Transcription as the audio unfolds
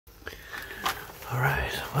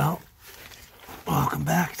Alright, well, welcome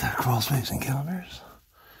back to Crawlspace Encounters.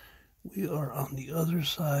 We are on the other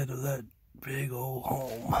side of that big old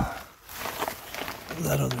home.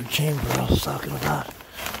 That other chamber I was talking about.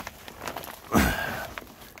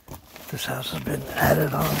 This house has been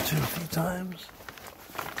added on to a few times.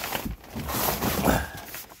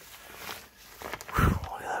 Whew,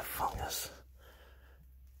 look at that fungus.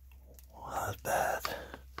 Well, that's bad.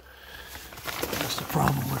 That's the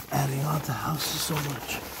problem with adding on to houses so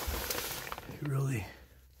much. You're really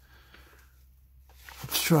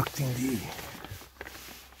obstructing the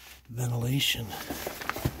ventilation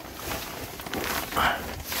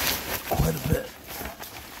quite a bit.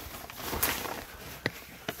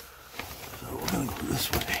 So we're going to go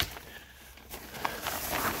this way.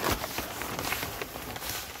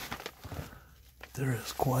 There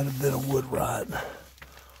is quite a bit of wood rot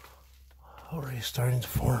already starting to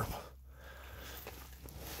form.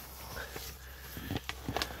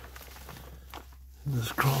 In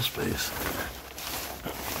this crawl space.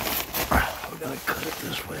 We're going to cut it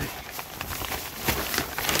this way.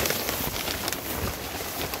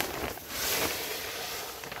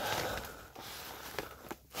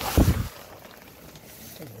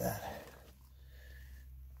 Look at that.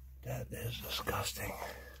 That is disgusting.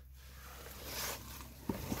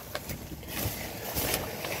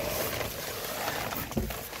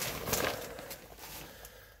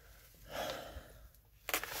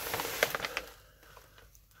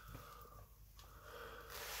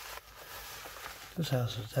 This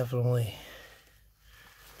house is definitely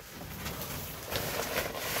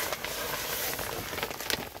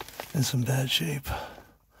in some bad shape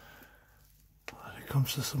when it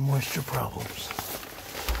comes to some moisture problems.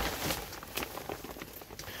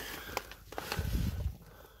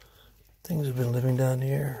 Things have been living down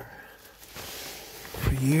here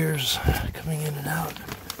for years, coming in and out.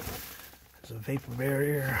 There's a vapor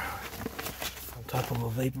barrier on top of a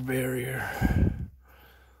vapor barrier.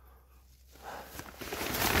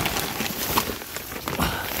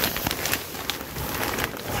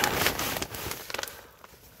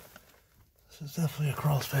 This is definitely a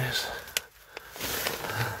crawl space.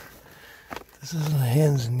 This isn't a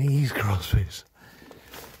hands and knees crawl space.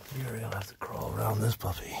 You're gonna have to crawl around this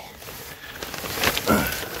puppy.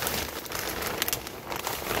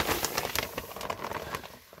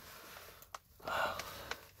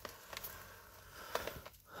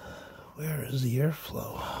 Where is the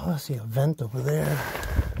airflow? Oh, I see a vent over there.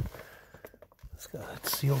 It's got it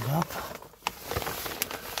sealed up.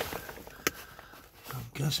 I'm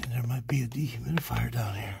guessing there might be a dehumidifier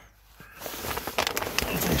down here.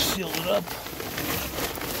 If they sealed it up.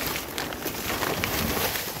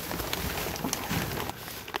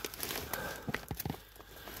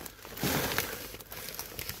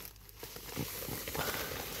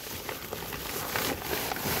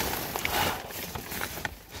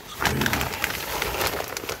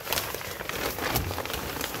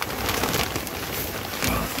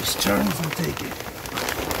 Turns and take it.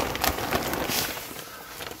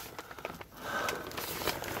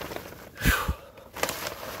 Whew.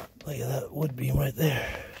 Look at that wood beam right there.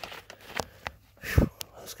 Whew.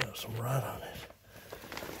 That's got some rot on it.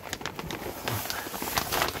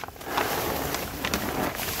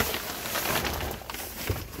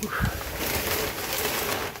 Whew.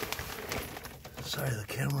 Sorry the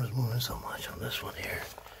camera's moving so much on this one here.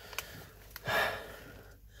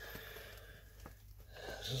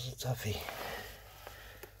 This is a toughie.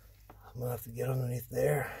 I'm gonna have to get underneath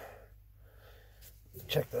there.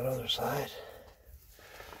 Check that other side.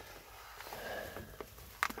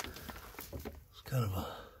 It's kind of a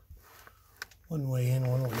one way in,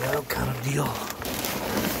 one way out kind of deal.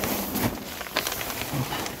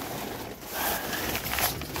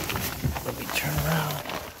 Let me turn around.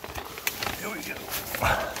 Here we go.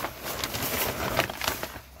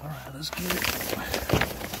 Alright, let's get it.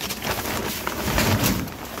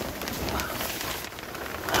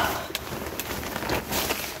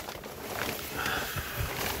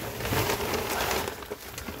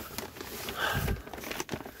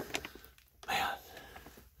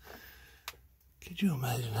 Could you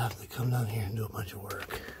imagine having to come down here and do a bunch of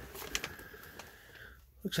work?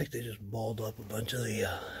 Looks like they just balled up a bunch of the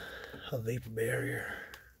vapor barrier.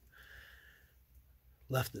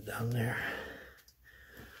 Left it down there.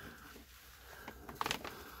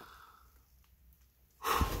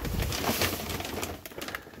 A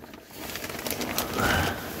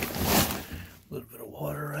little bit of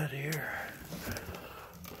water right here.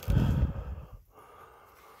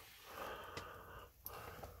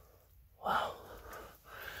 Wow.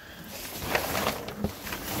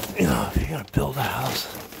 You know, if you're gonna build a house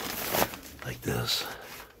like this,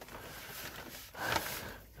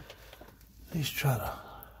 At least try to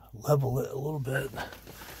level it a little bit.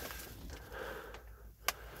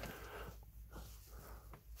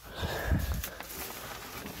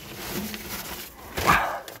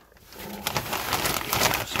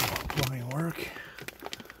 Some more plumbing work.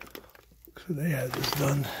 So they had this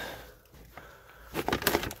done.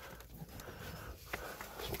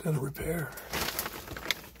 Some kind of repair.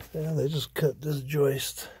 Yeah, they just cut this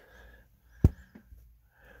joist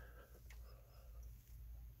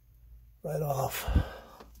right off.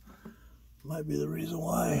 Might be the reason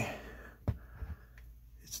why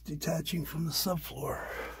it's detaching from the subfloor.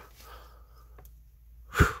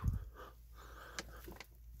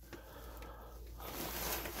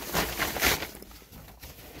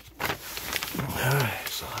 Alright,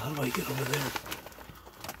 so how do I get over there?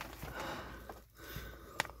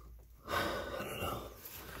 I don't know,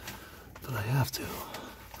 but I have to.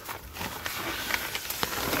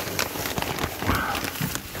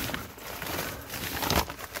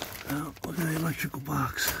 Now, look at the electrical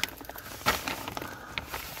box.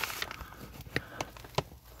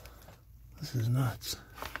 This is nuts.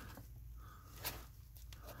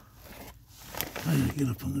 I need to get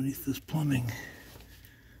up underneath this plumbing.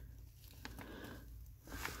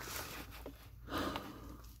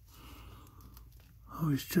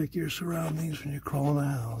 Always check your surroundings when you're crawling a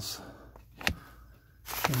house.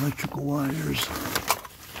 Electrical wires.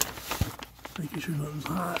 Making sure nothing's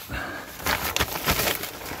hot.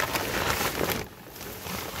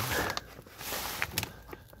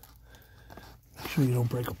 Make sure you don't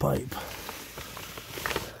break a pipe.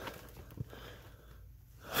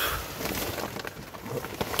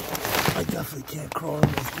 I definitely can't crawl in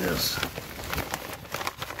with this.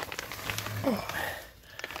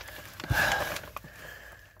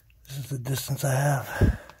 This is the distance I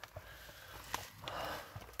have.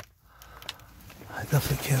 I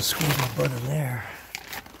definitely can't squeeze my butt in there.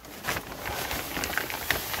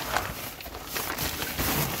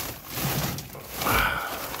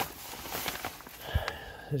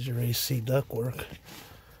 There's your AC ductwork.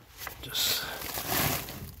 Just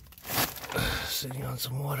sitting on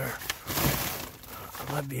some water.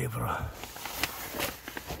 I might be able to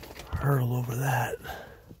hurtle over that.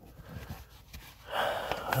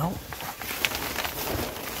 Well,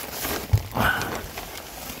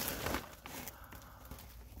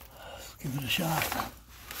 let's give it a shot.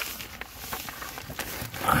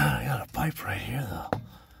 I got a pipe right here, though.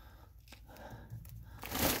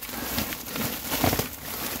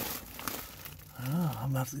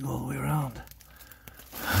 I'm gonna have to go all the way around.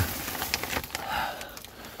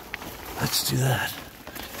 Let's do that.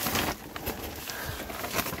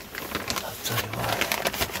 I'll tell you what.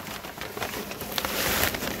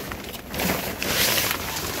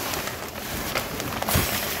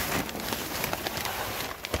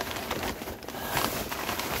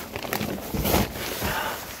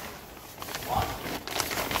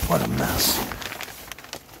 What a mess.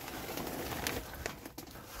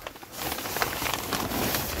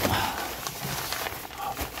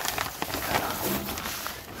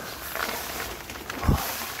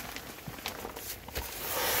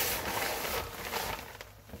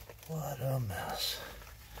 What a mess.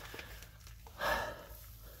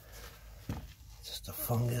 Just the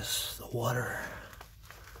fungus, the water.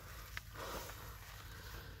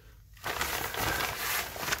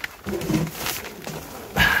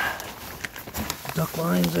 Duct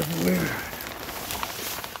lines everywhere.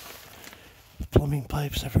 Plumbing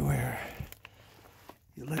pipes everywhere.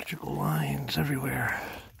 Electrical lines everywhere.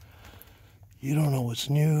 You don't know what's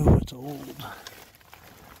new, what's old.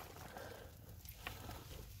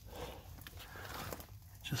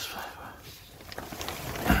 Just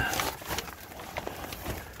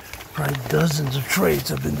probably dozens of trades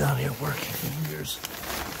have been down here working for years.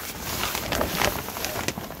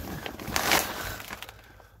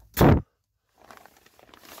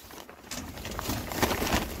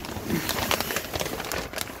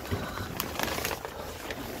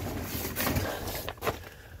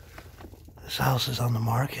 This house is on the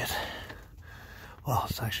market. Well,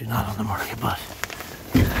 it's actually not on the market, but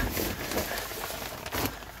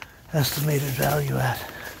estimated value at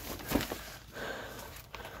a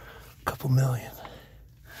couple million.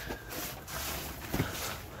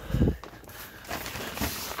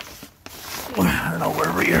 I don't know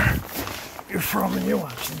wherever you're from and you're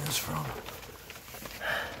watching this from.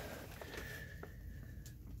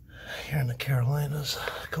 Here in the Carolinas,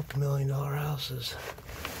 a couple $1 million houses.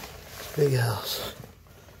 Big house.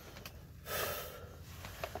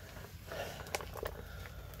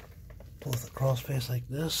 Pull the crawl space like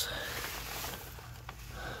this.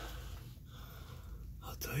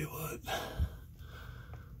 I'll tell you what.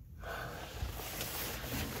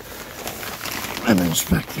 I'm an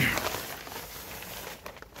inspector.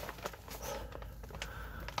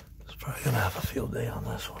 It's probably gonna have a field day on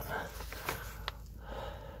this one.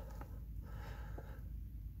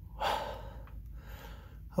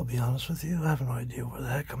 I'll be honest with you, I have no idea where the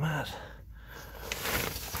heck I'm at.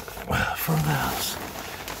 Front of the house,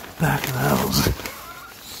 back of the house.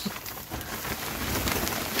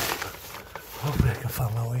 Hopefully I can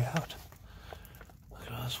find my way out. Look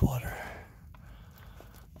at all this water.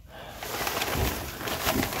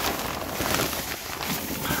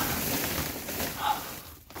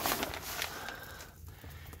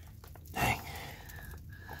 Dang.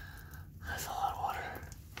 That's a lot of water.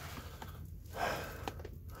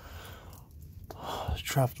 Oh,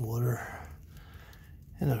 trapped water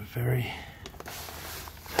in a very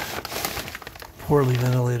poorly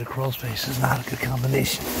ventilated crawl space is not a good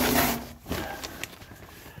combination.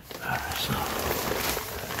 Alright, so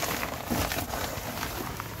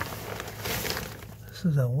this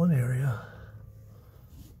is that one area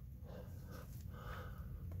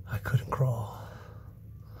I couldn't crawl.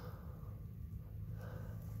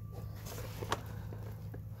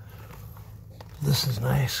 This is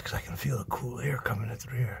nice because I can feel the cool air coming in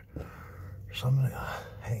through here. So I'm gonna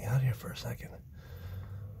hang out here for a second.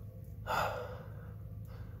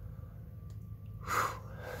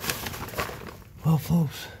 Well,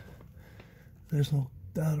 folks, there's no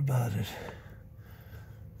doubt about it.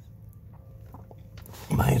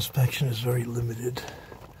 My inspection is very limited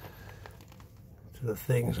to the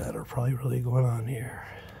things that are probably really going on here.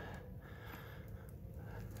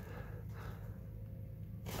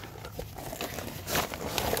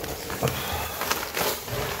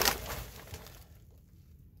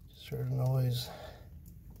 Certain noise.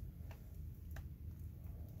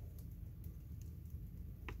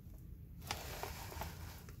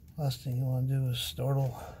 Last thing you want to do is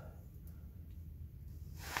startle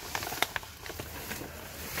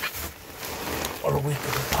or weaken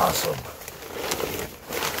the possum.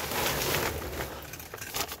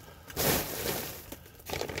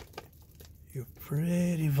 You're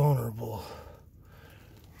pretty vulnerable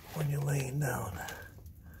when you're laying down.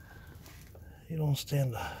 You don't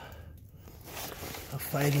stand a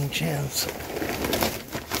fighting chance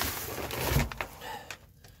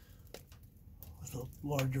with a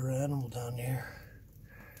larger animal down here.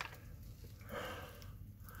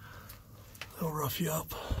 They'll rough you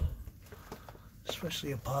up,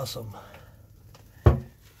 especially a possum.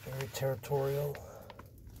 Very territorial,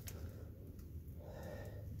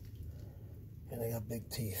 and they got big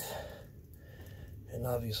teeth. And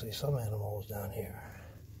obviously some animals down here,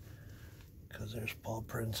 because there's paw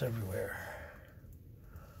prints everywhere.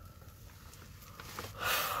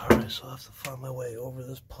 Alright, so I have to find my way over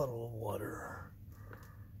this puddle of water.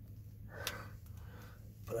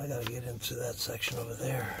 But I gotta get into that section over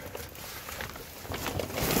there.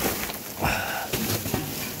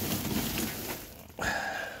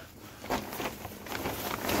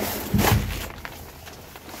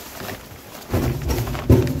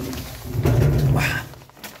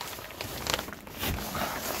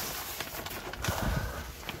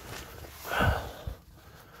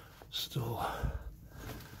 Still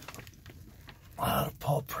a lot of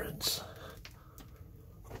paw prints.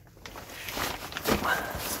 Oh,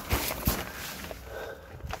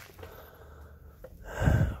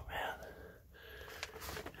 man.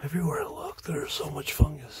 Everywhere I look, there's so much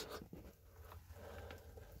fungus.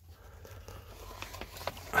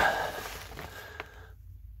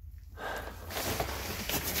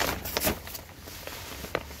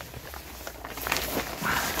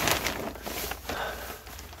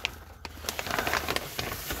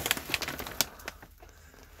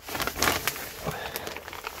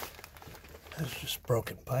 There's just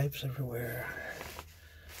broken pipes everywhere,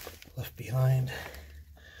 left behind.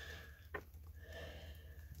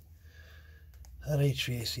 That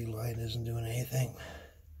HVAC line isn't doing anything.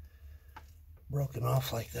 Broken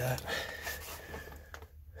off like that.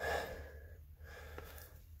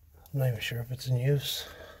 I'm not even sure if it's in use,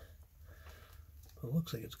 but it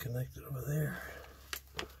looks like it's connected over there.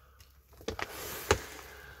 Look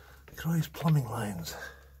at all these plumbing lines.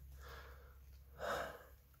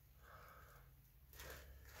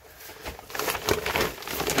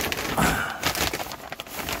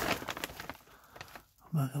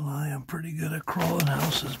 I'm not gonna lie, I'm pretty good at crawling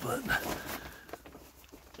houses, but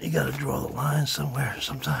you gotta draw the line somewhere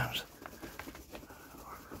sometimes.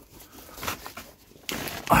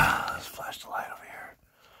 Let's flash the light over here.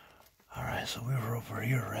 Alright, so we were over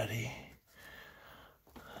here ready.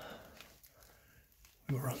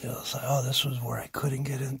 We were on the other side. Oh, this was where I couldn't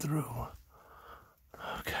get in through.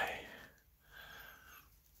 Okay.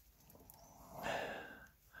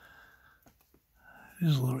 It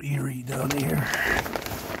is a little eerie down here.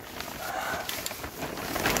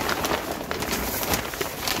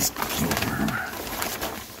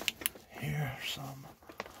 Here, some.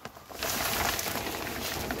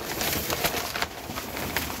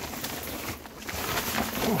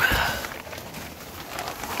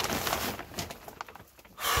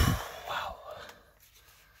 Wow.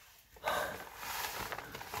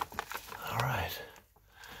 All right.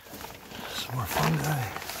 Some more fungi.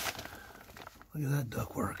 Look at that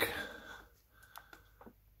ductwork.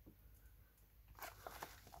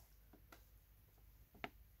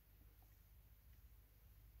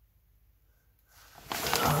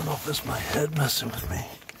 I don't know if it's my head messing with me,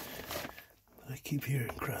 but I keep hearing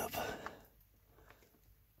crap.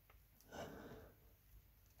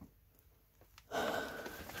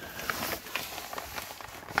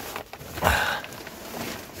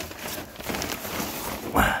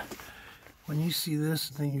 When you see this,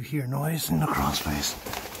 then you hear noise in the crawl space.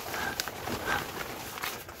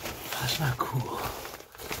 That's not cool.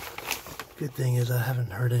 Good thing is I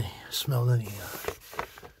haven't heard any, smelled any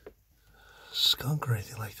skunk or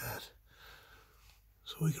anything like that.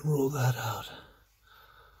 So we can rule that out.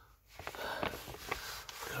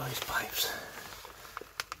 Look at all these pipes.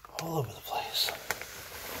 All over the place.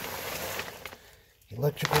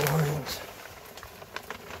 Electrical lines.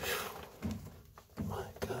 My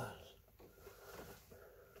God.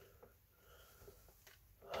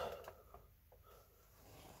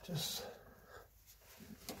 Just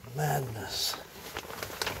madness.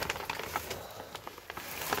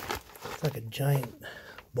 It's like a giant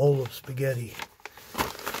bowl of spaghetti,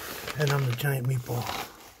 and I'm the giant meatball.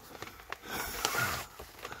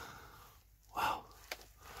 Wow.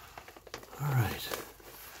 All right.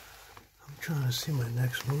 I'm trying to see my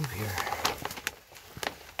next move here.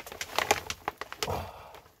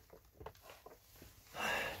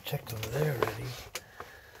 Checked over there already.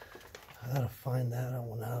 I gotta find that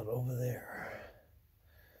one out over there.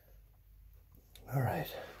 All right.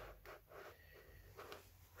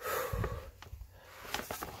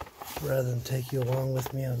 Rather than take you along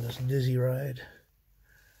with me on this dizzy ride,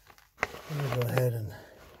 I'm gonna go ahead and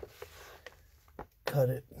cut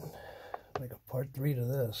it, make a part 3 to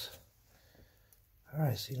this. All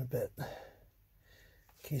right, see you in a bit. In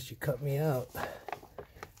case you cut me out,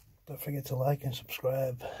 don't forget to like and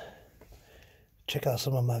subscribe. Check out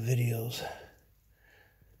some of my videos.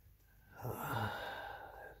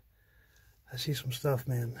 I see some stuff,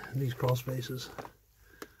 man, in these crawl spaces.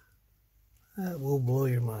 That will blow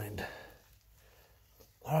your mind.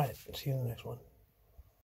 Alright, see you in the next one.